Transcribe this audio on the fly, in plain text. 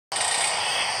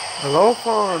Hello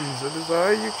fawns, it is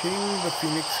I, your king, the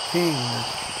Phoenix King.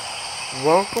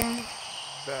 Welcome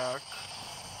back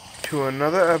to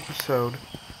another episode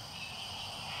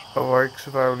of Ark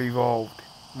Survival Evolved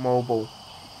Mobile.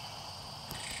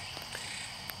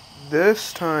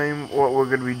 This time, what we're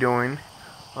going to be doing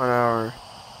on our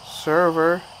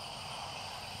server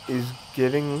is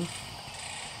getting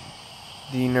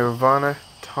the Nirvana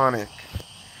tonic.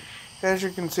 As you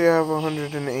can see, I have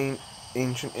 108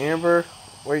 ancient amber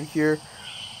right here,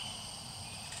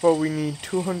 but we need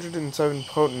 207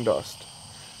 potent dust.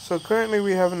 So currently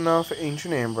we have enough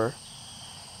ancient amber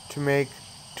to make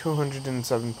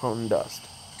 207 potent dust.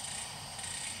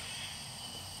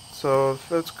 So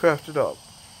let's craft it up,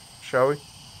 shall we?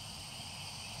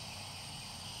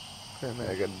 And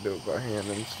I gotta do it by hand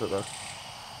instead of...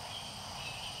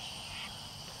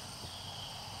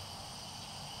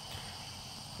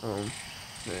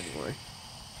 anyway.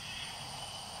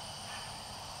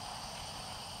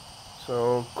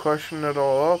 So, crushing it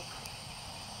all up.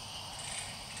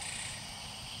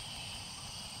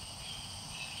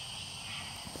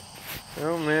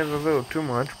 Well, made a little too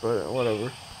much, but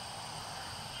whatever.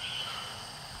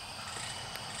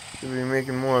 Should be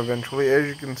making more eventually. As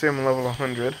you can see, I'm level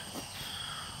 100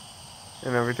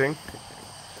 and everything.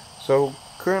 So,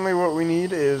 currently what we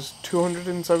need is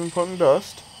 207 potent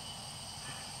dust,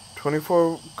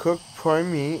 24 cooked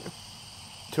prime meat,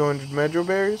 200 medjool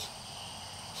berries,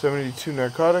 72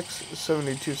 narcotics,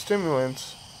 72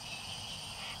 stimulants,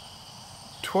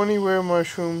 20 rare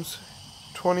mushrooms,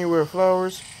 20 rare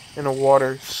flowers, and a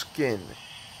water skin.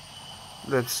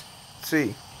 Let's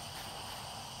see.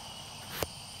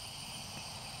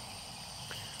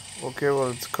 Okay,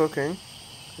 well, it's cooking.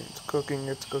 It's cooking,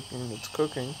 it's cooking, it's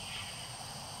cooking.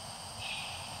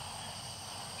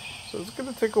 So it's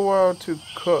gonna take a while to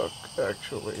cook,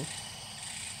 actually.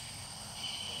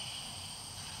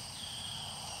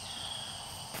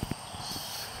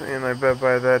 And I bet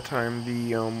by that time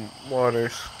the water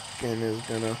skin is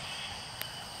gonna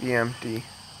be empty.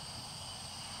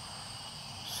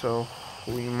 So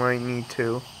we might need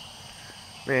to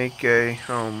make a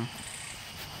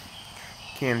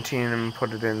canteen and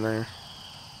put it in there.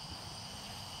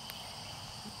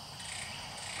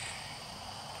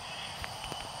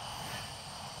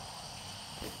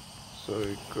 So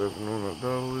grab one of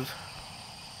those.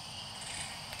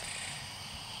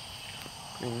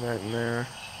 Bring that in there.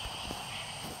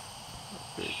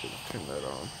 Okay, turn that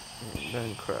on. And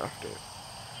then craft it.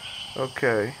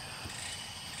 Okay.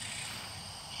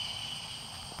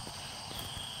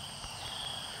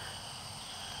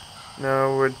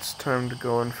 Now it's time to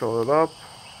go and fill it up.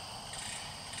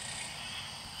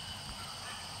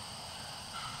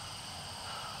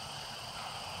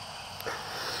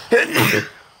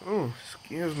 Oh,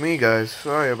 excuse me guys,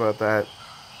 sorry about that.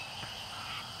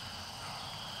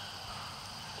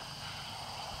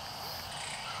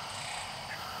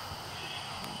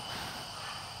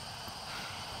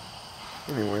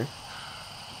 Anyway.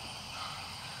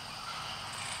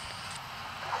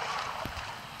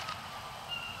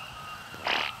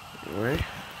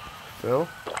 Fill.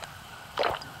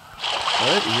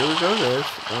 Alright, here we go guys.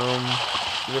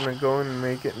 We're gonna go and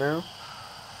make it now.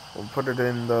 We'll put it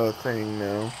in the thing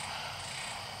now.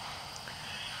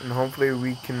 And hopefully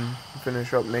we can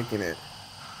finish up making it.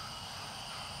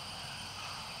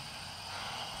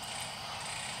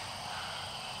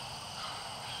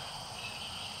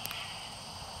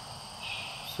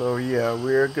 So yeah,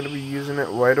 we're going to be using it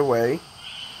right away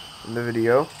in the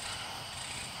video.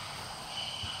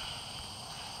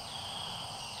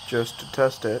 Just to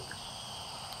test it.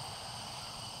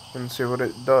 And see what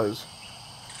it does.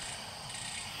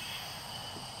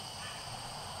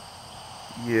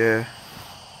 Yeah.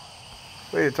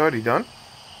 Wait, it's already done?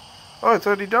 Oh, it's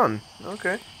already done.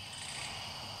 Okay.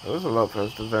 That was a lot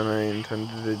faster than I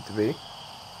intended it to be.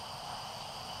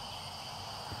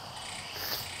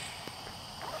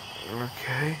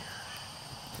 Okay.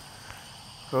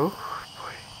 Oh,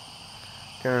 boy.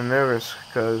 Kinda nervous,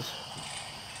 because...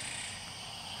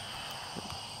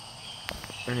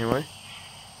 Anyway.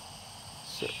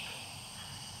 Sip.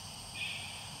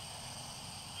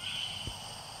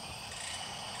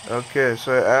 Okay,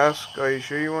 so I ask, are you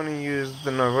sure you want to use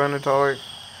the Nirvana tonic?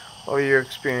 All your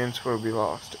experience will be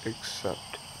lost,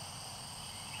 except...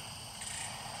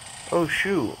 Oh,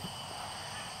 shoot.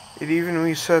 It even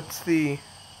resets the...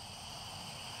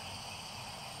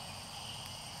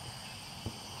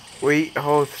 weight,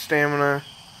 health, stamina,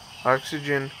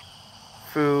 oxygen,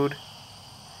 food.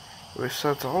 It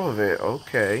resets all of it.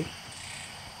 Okay.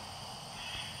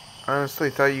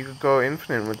 Honestly, thought you could go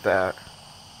infinite with that.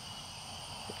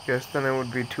 Guess then it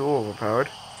would be too overpowered.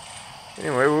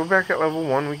 Anyway, we're back at level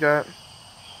 1. We got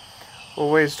a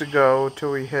ways to go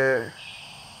till we hit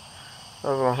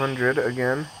level 100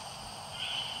 again.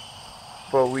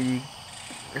 But we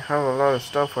have a lot of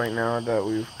stuff right now that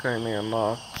we've currently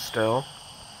unlocked still.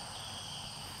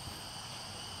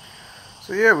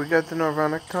 So yeah, we got the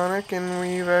Nirvana tonic and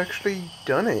we've actually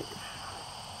done it.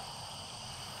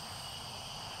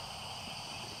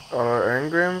 All our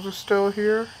engrams are still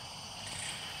here.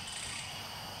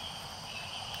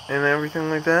 And everything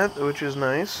like that, which is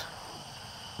nice.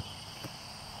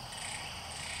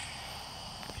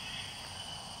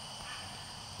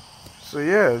 So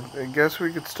yeah, I guess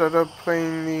we could start up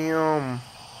playing the,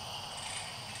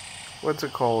 what's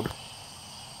it called?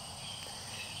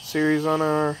 Series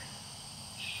on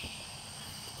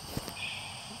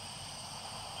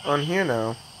here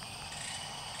now.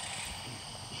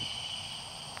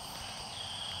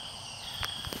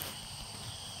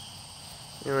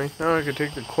 Anyway, now I can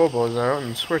take the Kobolds out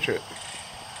and switch it.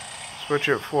 Switch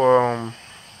it for,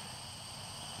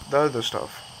 the other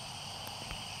stuff.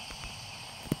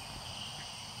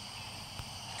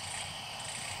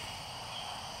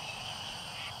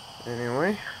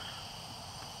 Anyway.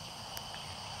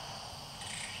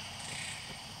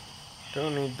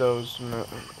 Don't need those, no,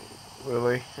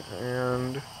 really.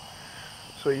 And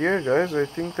so yeah, guys, I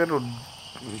think that'll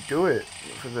do it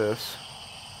for this.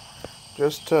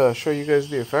 Just to show you guys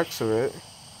the effects of it.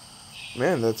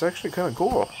 Man, that's actually kind of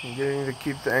cool. I'm getting to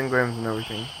keep the engrams and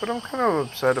everything. But I'm kind of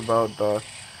upset about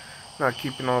not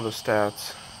keeping all the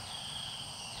stats.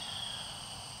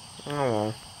 Oh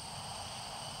well.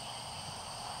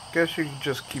 Guess you can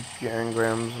just keep your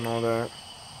engrams and all that.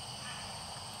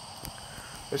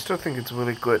 I still think it's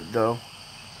really good though.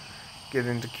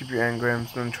 Getting to keep your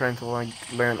engrams and then trying to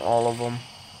like learn all of them.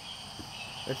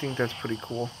 I think that's pretty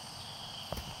cool.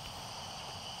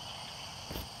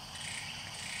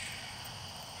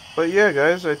 But yeah,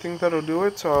 guys, I think that'll do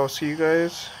it. So I'll see you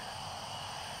guys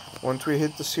once we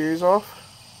hit the series off.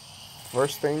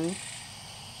 First thing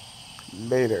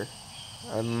later.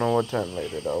 I don't know what time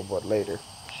later though, but later.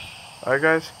 Alright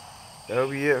guys, that'll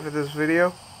be it for this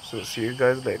video. So see you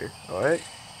guys later. Alright?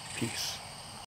 Peace.